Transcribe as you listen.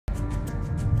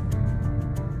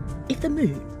If the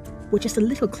moon were just a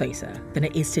little closer than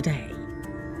it is today,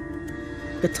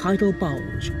 the tidal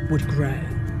bulge would grow.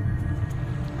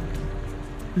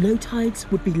 Low tides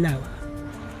would be lower,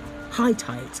 high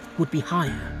tides would be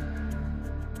higher,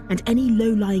 and any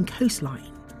low-lying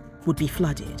coastline would be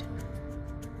flooded.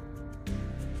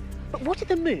 But what if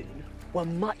the moon were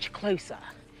much closer?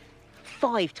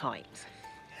 5 times,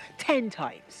 10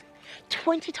 times,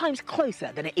 20 times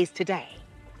closer than it is today?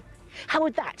 How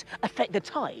would that affect the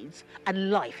tides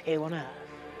and life here on Earth?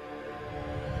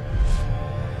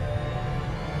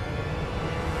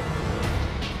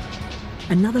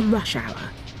 Another rush hour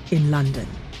in London.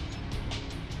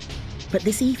 But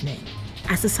this evening,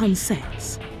 as the sun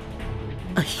sets,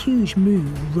 a huge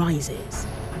moon rises.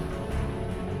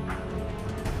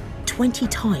 20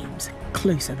 times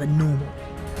closer than normal.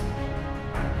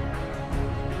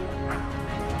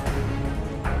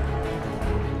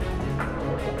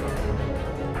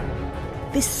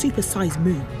 This supersized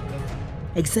moon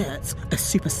exerts a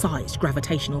supersized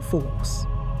gravitational force,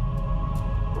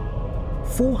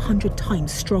 400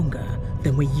 times stronger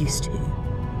than we're used to.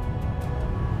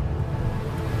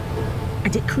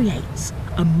 And it creates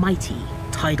a mighty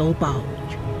tidal bulge.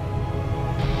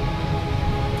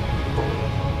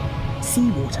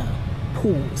 Seawater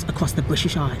pours across the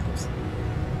British Isles.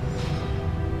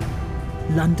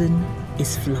 London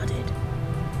is flooded.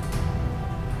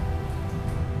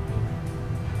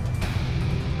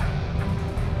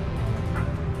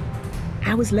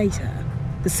 Hours later,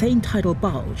 the same tidal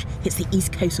bulge hits the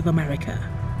east coast of America.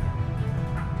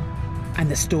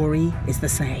 And the story is the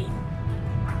same.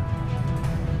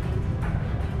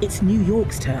 It's New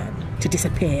York's turn to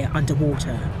disappear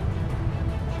underwater.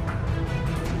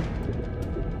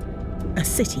 A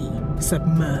city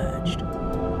submerged.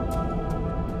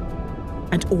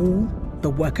 And all the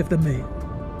work of the moon.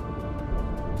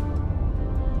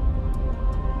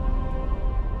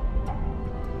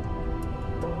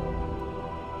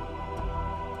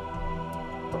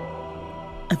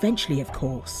 Eventually, of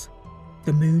course,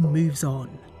 the moon moves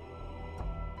on.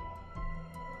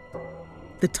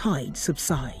 The tide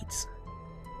subsides.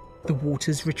 The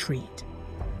waters retreat.